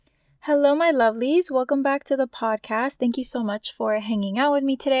Hello, my lovelies. Welcome back to the podcast. Thank you so much for hanging out with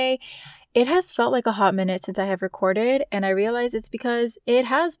me today. It has felt like a hot minute since I have recorded, and I realize it's because it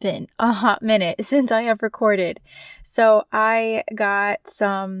has been a hot minute since I have recorded. So I got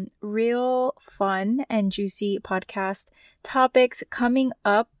some real fun and juicy podcast topics coming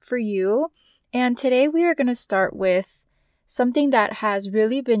up for you. And today we are going to start with something that has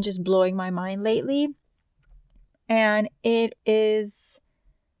really been just blowing my mind lately. And it is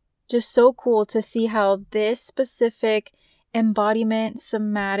just so cool to see how this specific embodiment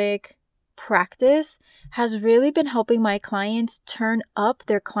somatic practice has really been helping my clients turn up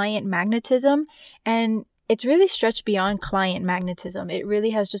their client magnetism. And it's really stretched beyond client magnetism. It really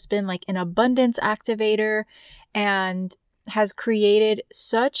has just been like an abundance activator and has created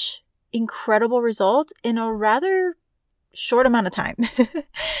such incredible results in a rather short amount of time.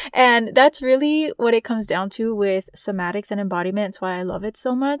 And that's really what it comes down to with somatics and embodiment. It's why I love it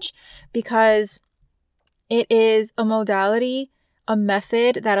so much, because it is a modality, a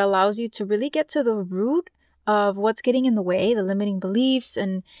method that allows you to really get to the root of what's getting in the way, the limiting beliefs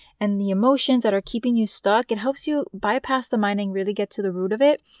and the emotions that are keeping you stuck. It helps you bypass the mind and really get to the root of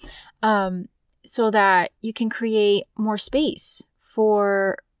it, so that you can create more space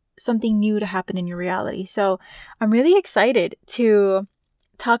for something new to happen in your reality. So I'm really excited to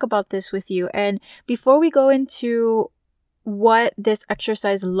talk about this with you. And before we go into what this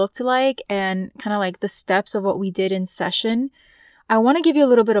exercise looked like and kind of like the steps of what we did in session, I want to give you a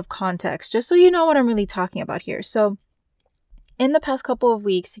little bit of context just so you know what I'm really talking about here. So in the past couple of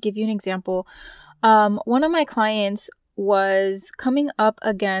weeks, to give you an example, one of my clients was coming up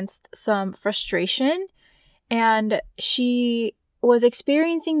against some frustration, and she was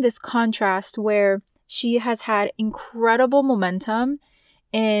experiencing this contrast where she has had incredible momentum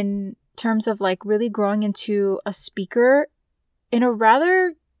in terms of like really growing into a speaker in a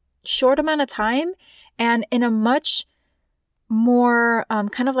rather short amount of time and in a much more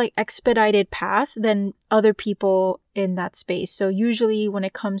kind of like expedited path than other people in that space. So usually when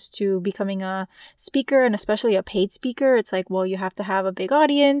it comes to becoming a speaker, and especially a paid speaker, it's like, well, you have to have a big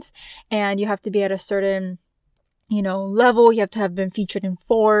audience and you have to be at a certain level. You have to have been featured in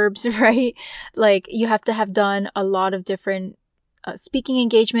Forbes, right? Like you have to have done a lot of different speaking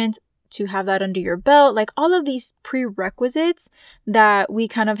engagements to have that under your belt, like all of these prerequisites that we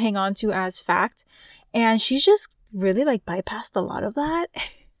kind of hang on to as fact. And she's just really like bypassed a lot of that.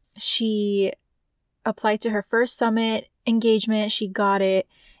 She applied to her first summit engagement. She got it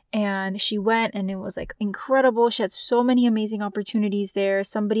and she went, and it was like incredible. She had so many amazing opportunities there.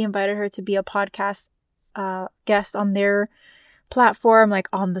 Somebody invited her to be a podcast guest on their platform, like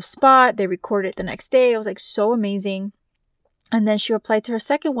on the spot. They recorded it the next day. It was like so amazing. And then she applied to her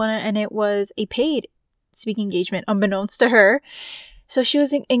second one, and it was a paid speaking engagement, unbeknownst to her. So she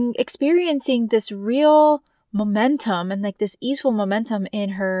was experiencing this real momentum and like this easeful momentum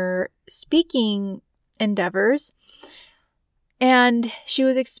in her speaking endeavors. And she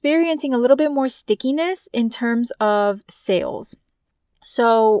was experiencing a little bit more stickiness in terms of sales.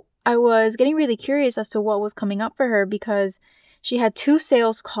 So I was getting really curious as to what was coming up for her, because she had 2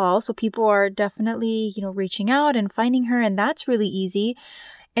 sales calls. So people are definitely, reaching out and finding her, and that's really easy.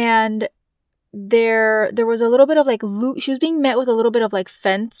 And there was a little bit of like, she was being met with a little bit of like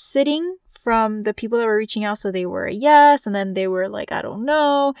fence sitting from the people that were reaching out. So they were a yes, and then they were like, I don't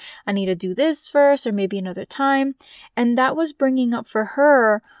know, I need to do this first, or maybe another time. And that was bringing up for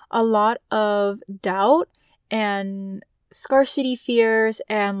her a lot of doubt and scarcity fears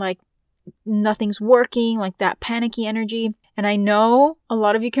and like nothing's working, like that panicky energy. And I know a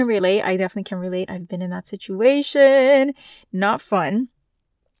lot of you can relate. I definitely can relate. I've been in that situation. Not fun.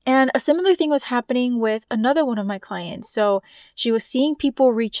 And a similar thing was happening with another one of my clients. So she was seeing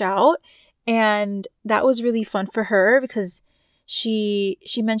people reach out, and that was really fun for her, because she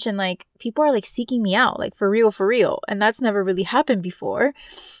mentioned like people are like seeking me out, like for real. And that's never really happened before.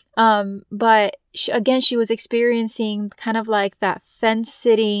 But she was experiencing kind of like that fence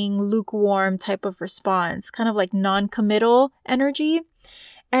sitting, lukewarm type of response, kind of like non-committal energy.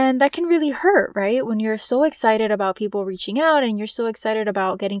 And that can really hurt, right? When you're so excited about people reaching out and you're so excited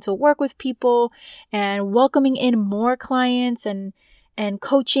about getting to work with people and welcoming in more clients and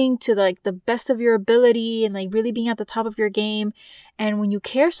coaching to like the best of your ability and like really being at the top of your game. And when you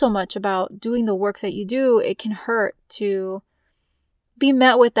care so much about doing the work that you do, it can hurt to be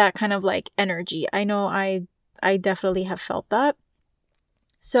met with that kind of like energy. I know I definitely have felt that.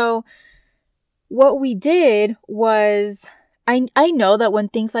 So what we did was, I know that when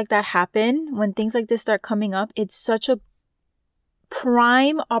things like that happen, when things like this start coming up, it's such a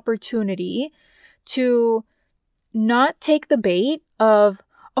prime opportunity to not take the bait of,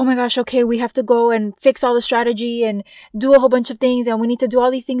 oh my gosh, okay, we have to go and fix all the strategy and do a whole bunch of things and we need to do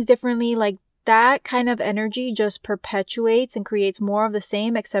all these things differently. Like that kind of energy just perpetuates and creates more of the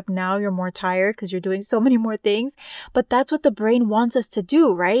same, except now you're more tired because you're doing so many more things. But that's what the brain wants us to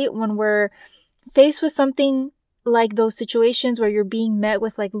do, right? When we're faced with something like those situations where you're being met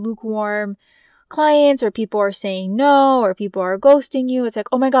with like lukewarm clients, or people are saying no, or people are ghosting you, it's like,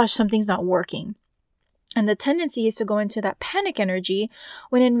 oh my gosh, something's not working. And the tendency is to go into that panic energy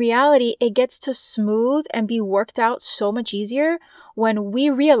when in reality, it gets to smooth and be worked out so much easier when we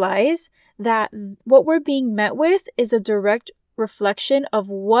realize that what we're being met with is a direct reflection of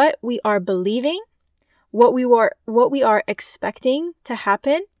what we are believing, what we are expecting to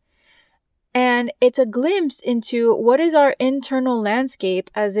happen. And it's a glimpse into what is our internal landscape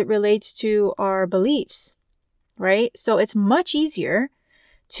as it relates to our beliefs, right? So it's much easier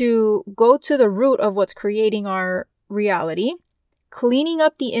to go to the root of what's creating our reality, cleaning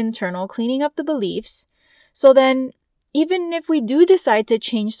up the internal, cleaning up the beliefs. So then even if we do decide to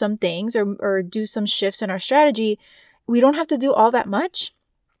change some things or do some shifts in our strategy, we don't have to do all that much.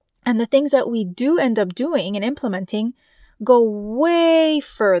 And the things that we do end up doing and implementing go way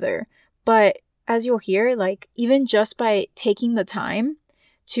further. But as you'll hear, like even just by taking the time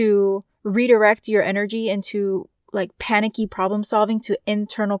to redirect your energy into like panicky problem solving to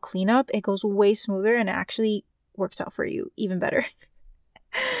internal cleanup, it goes way smoother and actually works out for you even better.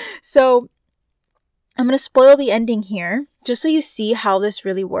 So I'm going to spoil the ending here just so you see how this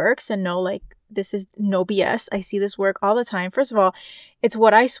really works and know like this is no BS. I see this work all the time. First of all, it's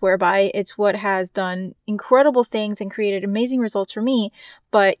what I swear by. It's what has done incredible things and created amazing results for me.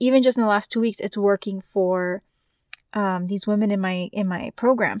 But even just in the last 2 weeks, it's working for these women in my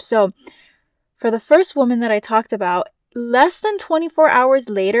program. So for the first woman that I talked about, less than 24 hours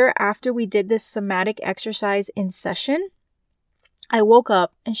later after we did this somatic exercise in session, I woke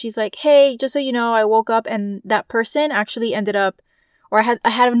up and she's like, hey, just so you know, I woke up and that person actually ended up, or I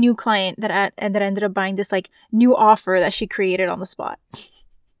had a new client that ended up buying this like new offer that she created on the spot.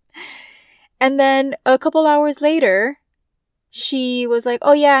 And then a couple hours later, she was like,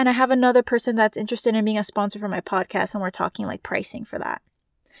 oh yeah, and I have another person that's interested in being a sponsor for my podcast, and we're talking like pricing for that.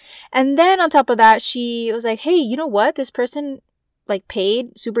 And then on top of that, she was like, hey, you know what? This person like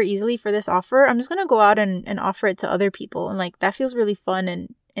paid super easily for this offer. I'm just going to go out and offer it to other people. And like, that feels really fun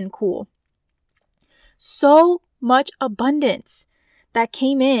and cool. So much abundance that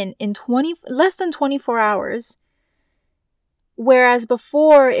came in less than 24 hours. Whereas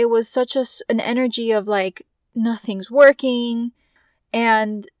before it was such an energy of like, nothing's working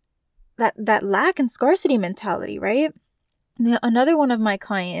and that lack and scarcity mentality, right? Another one of my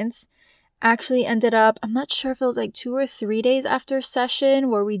clients actually ended up, I'm not sure if it was like 2 or 3 days after session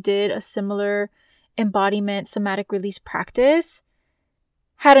where we did a similar embodiment somatic release practice,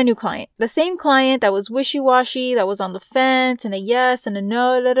 had a new client. The same client that was wishy-washy, that was on the fence and a yes and a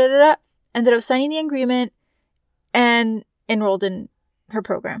no, ended up signing the agreement and enrolled in her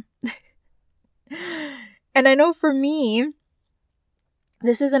program. And I know for me,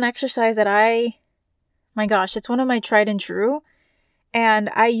 this is an exercise that my gosh, it's one of my tried and true. And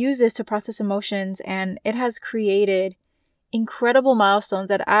I use this to process emotions, and it has created incredible milestones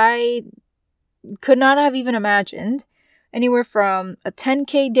that I could not have even imagined. Anywhere from a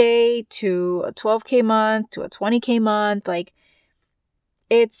 10K day to a 12K month to a 20K month. Like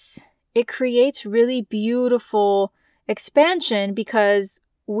it creates really beautiful expansion because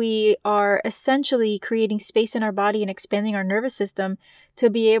we are essentially creating space in our body and expanding our nervous system to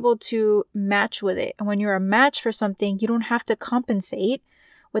be able to match with it. And when you're a match for something, you don't have to compensate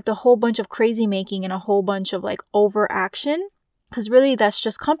with a whole bunch of crazy making and a whole bunch of like overaction, because really that's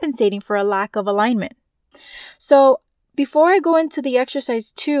just compensating for a lack of alignment. So before I go into the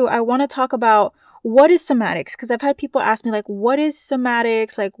exercise 2, I want to talk about what is somatics, because I've had people ask me like, what is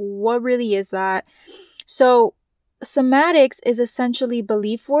somatics? Like, what really is that? So somatics is essentially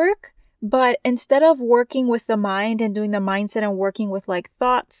belief work, but instead of working with the mind and doing the mindset and working with like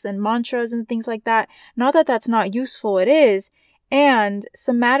thoughts and mantras and things like that, not that that's not useful, it is. And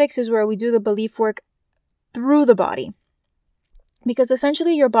somatics is where we do the belief work through the body, because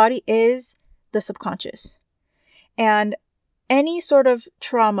essentially your body is the subconscious, and any sort of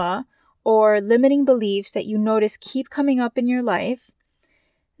trauma or limiting beliefs that you notice keep coming up in your life,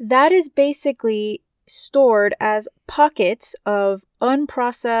 that is basically stored as pockets of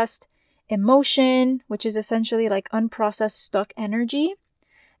unprocessed emotion, which is essentially like unprocessed stuck energy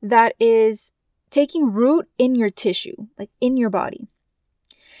that is taking root in your tissue, like in your body.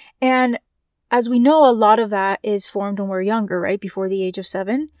 And as we know, a lot of that is formed when we're younger, right? Before the age of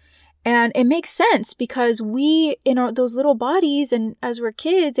 7. And it makes sense because we, in those little bodies and as we're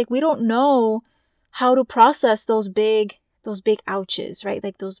kids, like we don't know how to process those big ouches, right?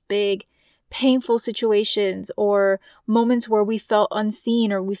 Like those big painful situations or moments where we felt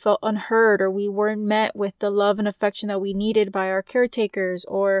unseen or we felt unheard or we weren't met with the love and affection that we needed by our caretakers,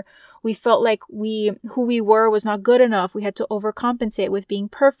 or we felt like who we were was not good enough. We had to overcompensate with being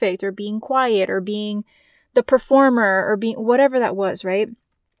perfect or being quiet or being the performer or being whatever that was, right?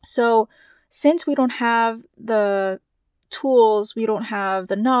 So since we don't have the tools, we don't have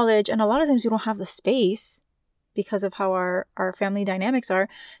the knowledge, and a lot of times we don't have the space because of how our family dynamics are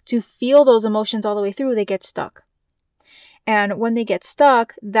to feel those emotions all the way through, they get stuck. And when they get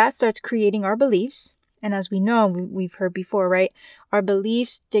stuck, that starts creating our beliefs. And as we know, we've heard before, right? Our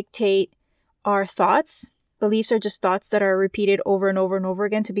beliefs dictate our thoughts. Beliefs are just thoughts that are repeated over and over and over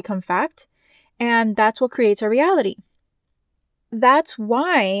again to become fact. And that's what creates our reality. That's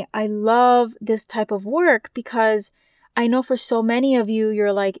why I love this type of work, because I know for so many of you,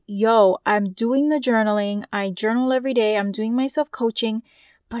 you're like, yo, I'm doing the journaling. I journal every day. I'm doing my self-coaching,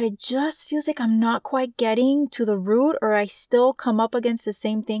 but it just feels like I'm not quite getting to the root, or I still come up against the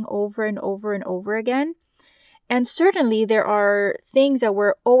same thing over and over and over again. And certainly there are things that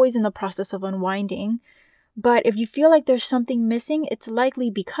we're always in the process of unwinding. But if you feel like there's something missing, it's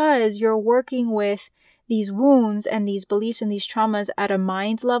likely because you're working with these wounds and these beliefs and these traumas at a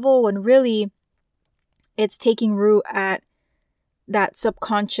mind level, when really it's taking root at that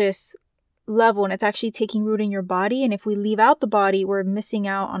subconscious level, and it's actually taking root in your body. And if we leave out the body, we're missing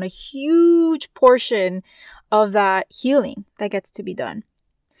out on a huge portion of that healing that gets to be done.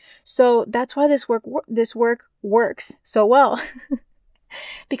 So that's why this work works so well.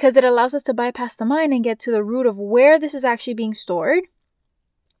 Because it allows us to bypass the mind and get to the root of where this is actually being stored.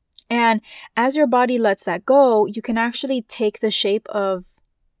 And as your body lets that go, you can actually take the shape of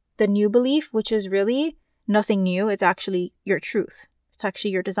the new belief, which is really nothing new. It's actually your truth. It's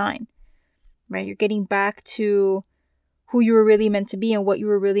actually your design, right? You're getting back to who you were really meant to be and what you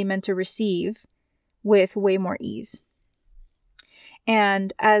were really meant to receive with way more ease.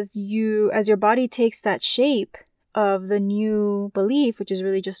 And as your body takes that shape of the new belief, which is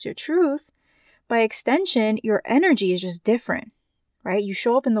really just your truth, by extension, your energy is just different, right? You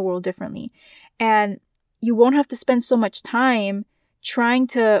show up in the world differently, and you won't have to spend so much time trying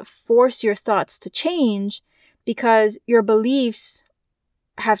to force your thoughts to change, because your beliefs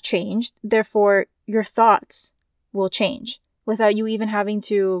have changed. Therefore, your thoughts will change without you even having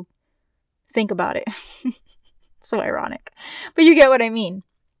to think about it. So ironic, but you get what I mean.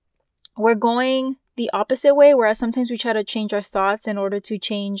 We're going the opposite way, whereas sometimes we try to change our thoughts in order to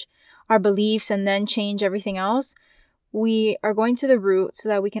change our beliefs and then change everything else. We are going to the root so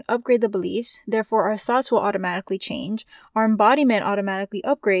that we can upgrade the beliefs. Therefore, our thoughts will automatically change. Our embodiment automatically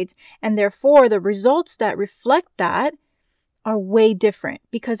upgrades. And therefore, the results that reflect that are way different,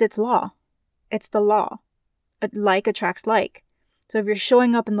 because it's law. It's the law. Like attracts like. So if you're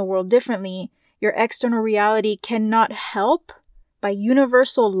showing up in the world differently, your external reality cannot help, by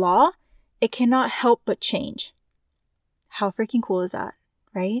universal law, it cannot help but change. How freaking cool is that,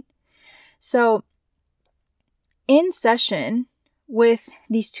 right? So in session with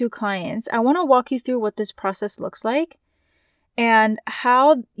these two clients, I want to walk you through what this process looks like and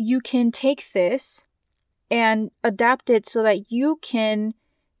how you can take this and adapt it so that you can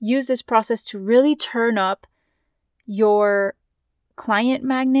use this process to really turn up your client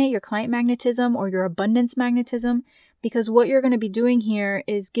magnetism, or your abundance magnetism. Because what you're going to be doing here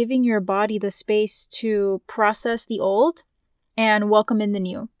is giving your body the space to process the old and welcome in the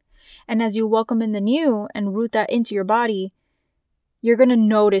new. And as you welcome in the new and root that into your body, you're going to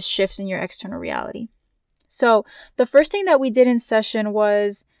notice shifts in your external reality. So the first thing that we did in session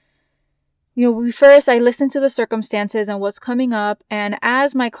was, I listened to the circumstances and what's coming up. And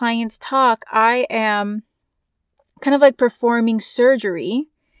as my clients talk, I am kind of like performing surgery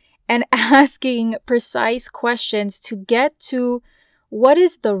and asking precise questions to get to what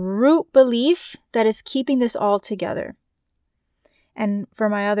is the root belief that is keeping this all together. And for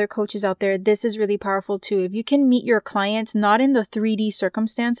my other coaches out there, this is really powerful too. If you can meet your clients not in the 3D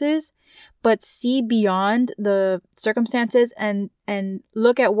circumstances, but see beyond the circumstances and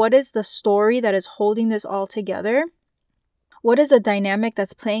look at what is the story that is holding this all together. What is the dynamic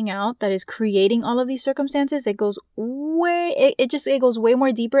that's playing out that is creating all of these circumstances? It goes way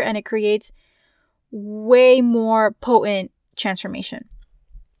more deeper, and it creates way more potent transformation.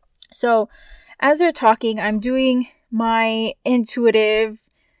 So as they're talking, I'm doing my intuitive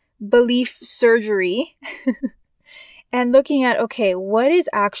belief surgery and looking at, okay, what is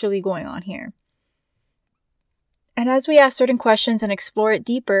actually going on here? And as we ask certain questions and explore it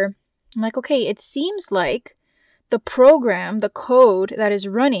deeper, I'm like, okay, it seems like the program, the code that is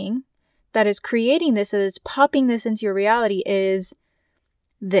running, that is creating this, that is popping this into your reality is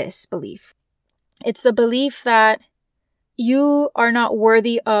this belief. It's the belief that you are not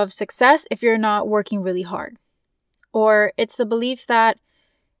worthy of success if you're not working really hard. Or it's the belief that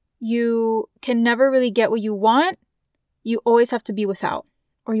you can never really get what you want. You always have to be without,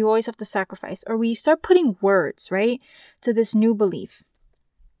 or you always have to sacrifice. Or we start putting words, right, to this new belief.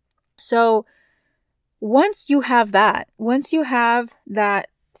 So once you have that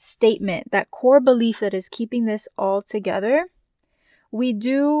statement, that core belief that is keeping this all together, we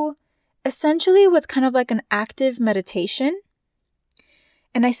do essentially what's kind of like an active meditation.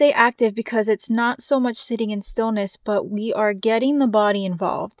 And I say active because it's not so much sitting in stillness, but we are getting the body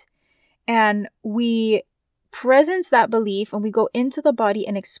involved. And we presence that belief and we go into the body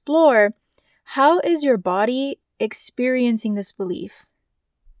and explore, how is your body experiencing this belief?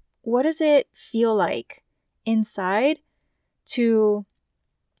 What does it feel like inside to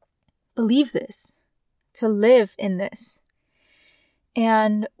believe this, to live in this?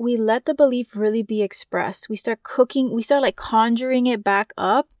 And we let the belief really be expressed. We start like conjuring it back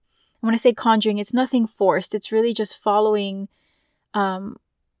up. And when I say conjuring, it's nothing forced. It's really just following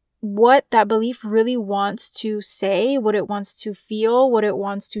what that belief really wants to say, what it wants to feel, what it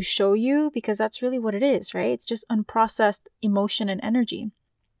wants to show you, because that's really what it is, right? It's just unprocessed emotion and energy.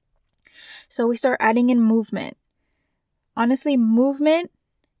 So we start adding in movement. Honestly, movement,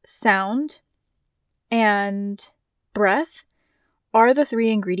 sound, and breath are the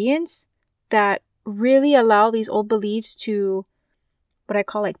 3 ingredients that really allow these old beliefs to, what I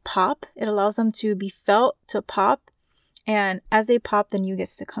call like pop. It allows them to be felt, to pop. And as they pop, the new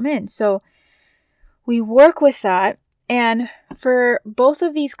gets to come in. So we work with that. And for both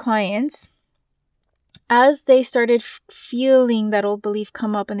of these clients, as they started feeling that old belief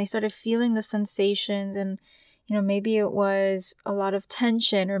come up and they started feeling the sensations, and maybe it was a lot of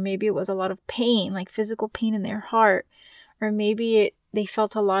tension, or maybe it was a lot of pain, like physical pain in their heart, or maybe they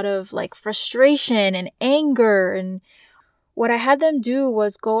felt a lot of like frustration and anger. And what I had them do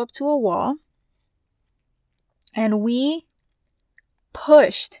was go up to a wall, and we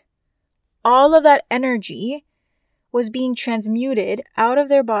pushed all of that energy was being transmuted out of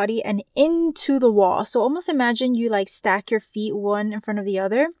their body and into the wall. So almost imagine you like stack your feet one in front of the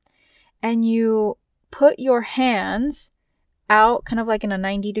other, and you put your hands out kind of like in a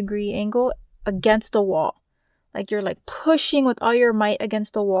 90-degree angle against the wall. Like you're like pushing with all your might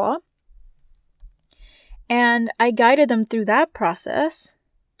against the wall. And I guided them through that process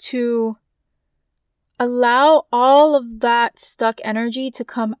to allow all of that stuck energy to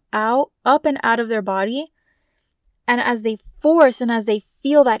come out, up and out of their body. And as they force and as they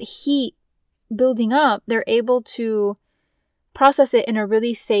feel that heat building up, they're able to process it in a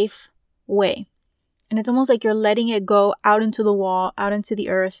really safe way. And it's almost like you're letting it go out into the wall, out into the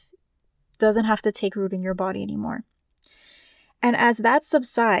earth. It doesn't have to take root in your body anymore. And as that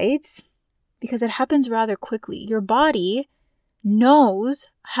subsides, because it happens rather quickly, your body knows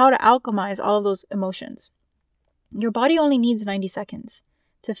how to alchemize all of those emotions. Your body only needs 90 seconds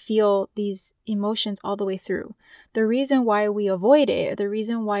to feel these emotions all the way through. The reason why we avoid it, the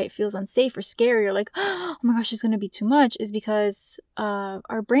reason why it feels unsafe or scary, or like, oh my gosh, it's going to be too much, is because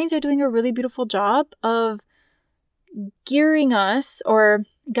our brains are doing a really beautiful job of gearing us, or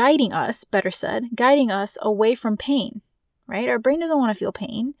guiding us, better said, guiding us away from pain, right? Our brain doesn't want to feel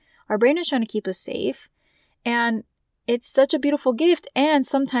pain. Our brain is trying to keep us safe. And it's such a beautiful gift. And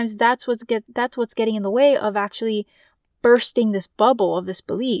sometimes that's what's getting in the way of actually bursting this bubble of this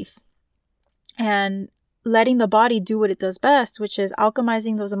belief and letting the body do what it does best, which is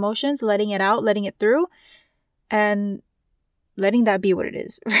alchemizing those emotions, letting it out, letting it through, and letting that be what it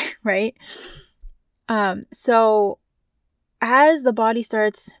is, right? So as the body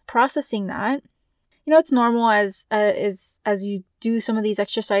starts processing that, it's normal as you do some of these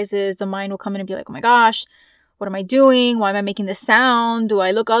exercises, the mind will come in and be like, oh my gosh, what am I doing? Why am I making this sound? Do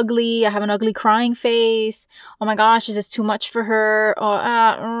I look ugly? I have an ugly crying face. Oh my gosh, is this too much for her?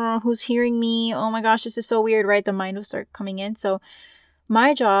 Who's hearing me? Oh my gosh, this is so weird, right? The mind will start coming in. So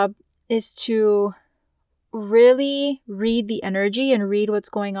my job is to really read the energy and read what's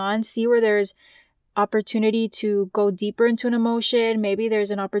going on, see where there's opportunity to go deeper into an emotion. Maybe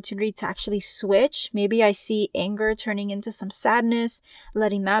there's an opportunity to actually switch. Maybe I see anger turning into some sadness,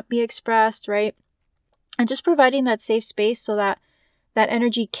 letting that be expressed, right? And just providing that safe space so that that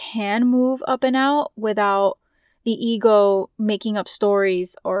energy can move up and out without the ego making up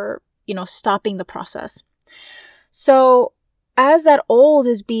stories or, stopping the process. So as that old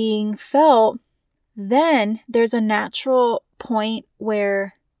is being felt, then there's a natural point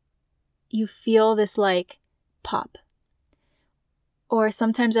where you feel this like pop. Or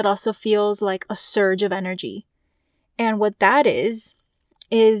sometimes it also feels like a surge of energy. And what that is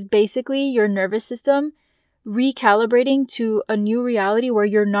basically your nervous system recalibrating to a new reality where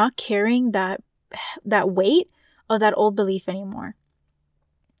you're not carrying that weight of that old belief anymore.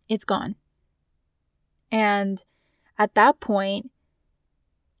 It's gone. And at that point,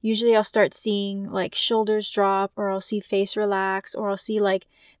 usually I'll start seeing like shoulders drop, or I'll see face relax, or I'll see like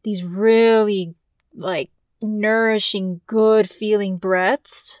these really like nourishing, good feeling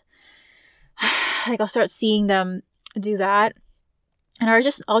breaths. Like I'll start seeing them do that. And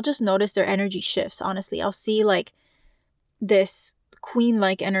I'll just notice their energy shifts, honestly. I'll see like this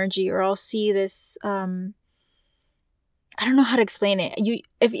queen-like energy, or I'll see this, I don't know how to explain it.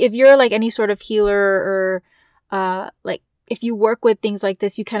 If you're like any sort of healer, or like if you work with things like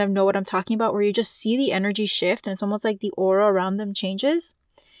this, you kind of know what I'm talking about, where you just see the energy shift and it's almost like the aura around them changes.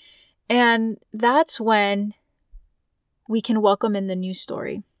 And that's when we can welcome in the new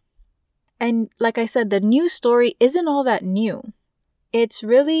story. And like I said, the new story isn't all that new. It's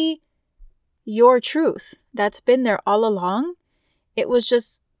really your truth that's been there all along. It was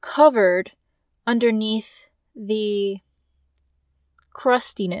just covered underneath the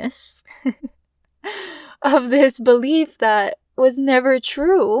crustiness of this belief that was never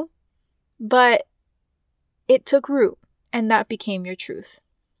true, but it took root, and that became your truth.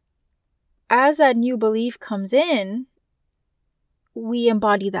 As that new belief comes in, we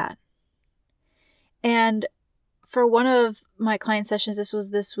embody that. And for one of my client sessions, this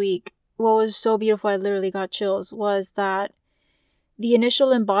was this week, what was so beautiful, I literally got chills, was that the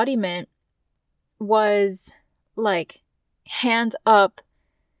initial embodiment was like hands up,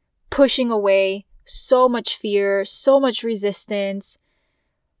 pushing away so much fear, so much resistance.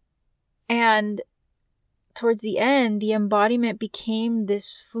 And towards the end, the embodiment became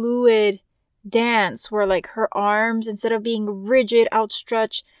this fluid dance where like her arms, instead of being rigid,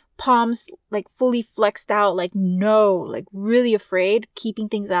 outstretched, palms like fully flexed out, like no, like really afraid, keeping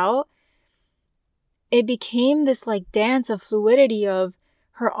things out. It became this like dance of fluidity, of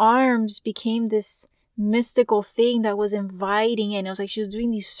her arms became this mystical thing that was inviting in. It was like she was doing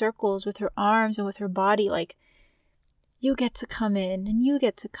these circles with her arms and with her body, like you get to come in and you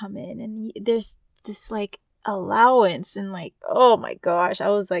get to come in, and there's this like allowance, and like, oh my gosh, I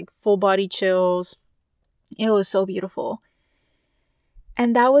was like full body chills. It was so beautiful.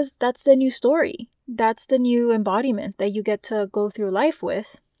 And that's the new story. That's the new embodiment that you get to go through life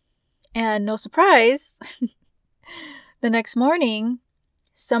with. And no surprise, the next morning,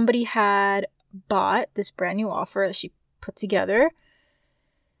 somebody had bought this brand new offer that she put together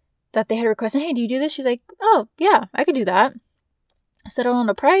that they had requested. Hey, do you do this? She's like, oh yeah, I could do that. Settled on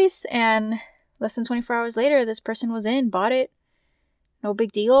a price, and less than 24 hours later, this person was in, bought it. No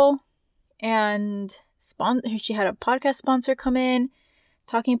big deal. And she had a podcast sponsor come in,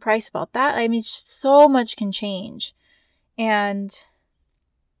 talking price about that. I mean, so much can change. And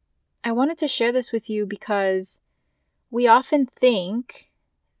I wanted to share this with you because we often think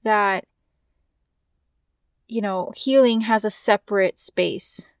that, healing has a separate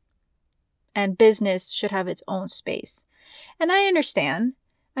space and business should have its own space. And I understand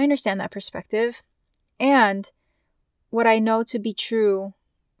that perspective. And what I know to be true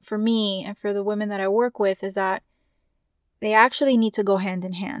for me and for the women that I work with is that they actually need to go hand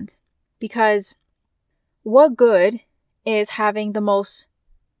in hand. Because what good is having the most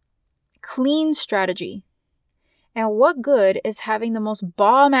clean strategy? And what good is having the most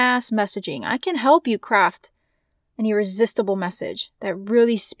bomb-ass messaging? I can help you craft an irresistible message that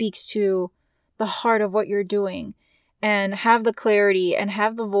really speaks to the heart of what you're doing, and have the clarity and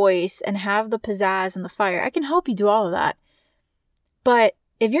have the voice and have the pizzazz and the fire. I can help you do all of that. But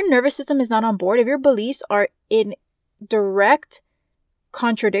if your nervous system is not on board, if your beliefs are in direct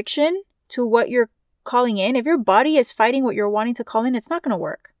contradiction to what you're calling in, if your body is fighting what you're wanting to call in, it's not going to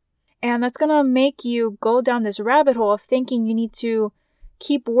work. And that's going to make you go down this rabbit hole of thinking you need to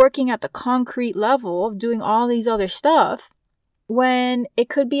keep working at the concrete level of doing all these other stuff, when it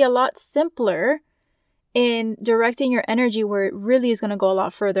could be a lot simpler in directing your energy where it really is going to go a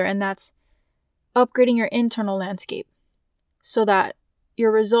lot further. And that's upgrading your internal landscape so that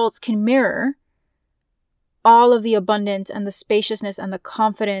your results can mirror all of the abundance and the spaciousness and the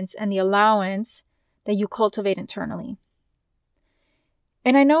confidence and the allowance that you cultivate internally.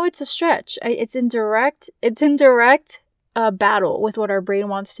 And I know it's a stretch. It's in direct battle with what our brain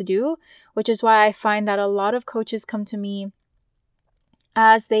wants to do, which is why I find that a lot of coaches come to me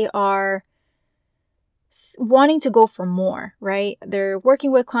as they are wanting to go for more, right? They're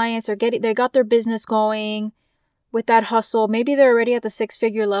working with clients, they got their business going, with that hustle. Maybe they're already at the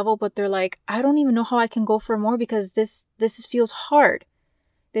 6-figure level, but they're like, I don't even know how I can go for more because this feels hard.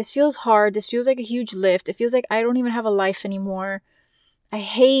 This feels hard. This feels like a huge lift. It feels like I don't even have a life anymore. I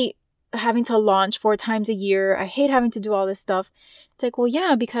hate having to launch 4 times a year. I hate having to do all this stuff. It's like, well,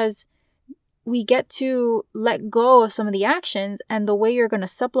 yeah, because we get to let go of some of the actions, and the way you're going to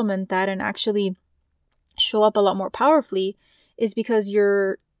supplement that and actually show up a lot more powerfully is because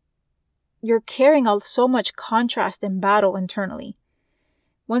you're carrying out so much contrast and battle internally.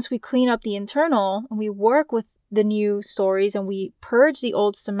 Once we clean up the internal and we work with the new stories and we purge the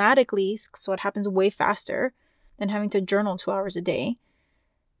old somatically, so it happens way faster than having to journal 2 hours a day,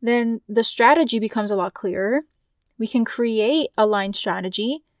 then the strategy becomes a lot clearer. We can create a line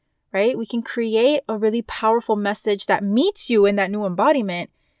strategy, right? We can create a really powerful message that meets you in that new embodiment,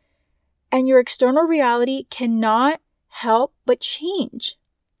 and your external reality cannot help but change.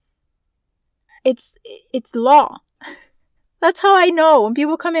 It's law. That's how I know. When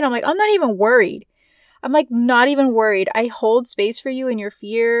people come in, I'm like, I'm not even worried. I'm like, not even worried. I hold space for you in your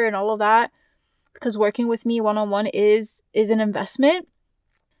fear and all of that, because working with me one-on-one is an investment.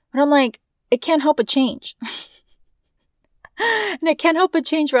 But I'm like, it can't help but change. And it can't help but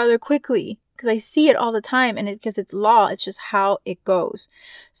change rather quickly because I see it all the time, and because it's law, it's just how it goes.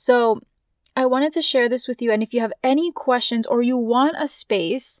 So I wanted to share this with you. And if you have any questions or you want a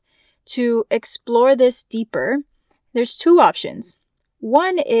space to explore this deeper, there's 2 options.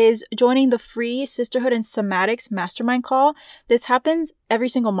 One is joining the free Sisterhood and Somatics Mastermind call. This happens every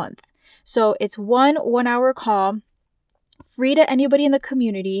single month. So it's 1-hour call, free to anybody in the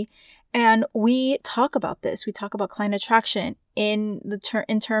community. And we talk about this. We talk about client attraction in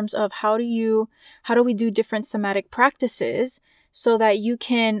terms of how do we do different somatic practices so that you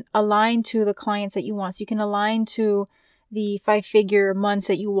can align to the clients that you want. So you can align to the 5-figure months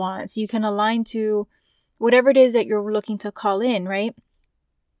that you want. So you can align to whatever it is that you're looking to call in, right?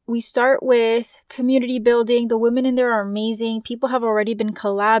 We start with community building. The women in there are amazing. People have already been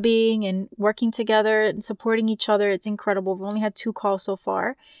collabing and working together and supporting each other. It's incredible. We've only had 2 calls so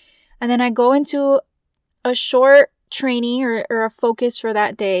far. And then I go into a short training or a focus for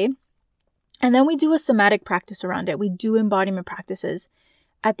that day. And then we do a somatic practice around it. We do embodiment practices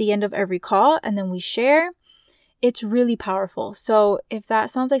at the end of every call, and then we share. It's really powerful. So if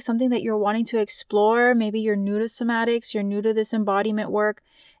that sounds like something that you're wanting to explore, maybe you're new to somatics, you're new to this embodiment work,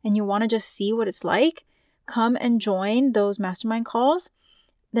 and you want to just see what it's like, come and join those mastermind calls.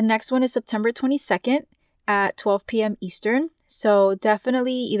 The next one is September 22nd at 12 p.m. Eastern. So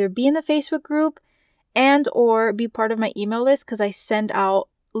definitely either be in the Facebook group and or be part of my email list, because I send out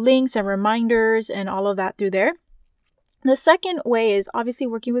links and reminders and all of that through there. The second way is obviously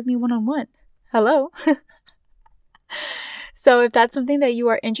working with me one-on-one. Hello. So if that's something that you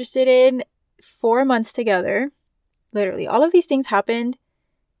are interested in, 4 months together, literally all of these things happened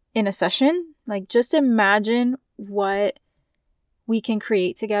in a session. Like, just imagine what we can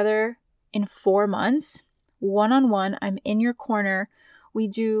create together in 4 months, one-on-one. I'm in your corner. We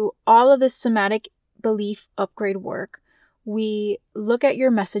do all of this somatic belief upgrade work. We look at your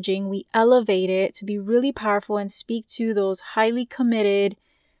messaging, we elevate it to be really powerful and speak to those highly committed,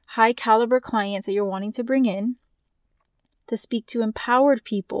 high caliber clients that you're wanting to bring in, to speak to empowered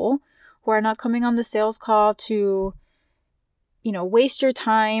people who are not coming on the sales call to, waste your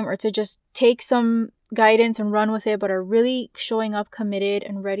time or to just take some guidance and run with it, but are really showing up committed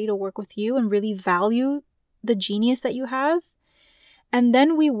and ready to work with you and really value the genius that you have. And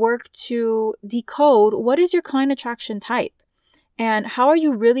then we work to decode what is your client attraction type and how are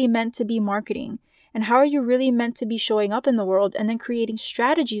you really meant to be marketing and how are you really meant to be showing up in the world, and then creating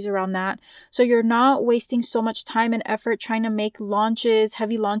strategies around that so you're not wasting so much time and effort trying to make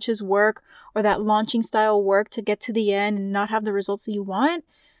heavy launches work, or that launching style work to get to the end and not have the results that you want.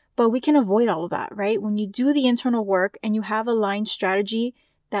 But we can avoid all of that, right? When you do the internal work and you have a line strategy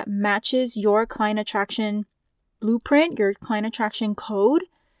that matches your client attraction blueprint, your client attraction code,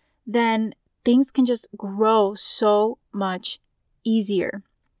 then things can just grow so much easier.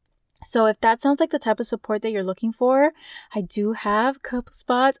 So if that sounds like the type of support that you're looking for, I do have a couple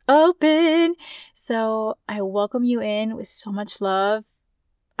spots open. So I welcome you in with so much love.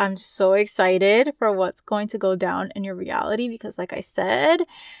 I'm so excited for what's going to go down in your reality because, like I said,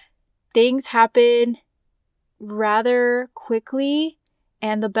 things happen rather quickly.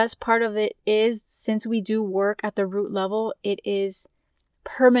 And the best part of it is, since we do work at the root level, it is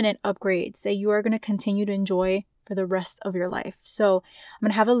permanent upgrades that you are going to continue to enjoy for the rest of your life. So I'm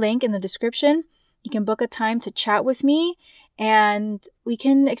going to have a link in the description. You can book a time to chat with me and we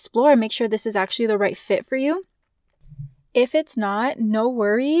can explore and make sure this is actually the right fit for you. If it's not, no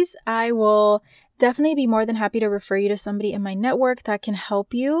worries. I will definitely be more than happy to refer you to somebody in my network that can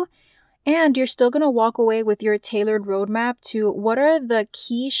help you. And you're still going to walk away with your tailored roadmap to what are the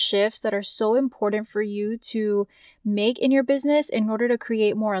key shifts that are so important for you to make in your business in order to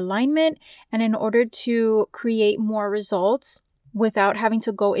create more alignment and in order to create more results without having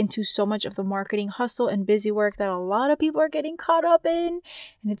to go into so much of the marketing hustle and busy work that a lot of people are getting caught up in.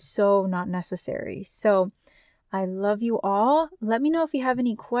 And it's so not necessary. So I love you all. Let me know if you have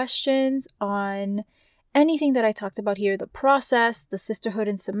any questions on anything that I talked about here, the process, the sisterhood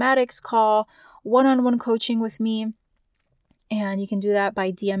and somatics call, one-on-one coaching with me. And you can do that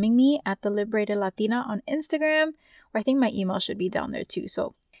by DMing me at The Liberated Latina on Instagram, or I think my email should be down there too.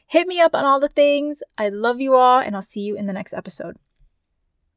 So hit me up on all the things. I love you all, and I'll see you in the next episode.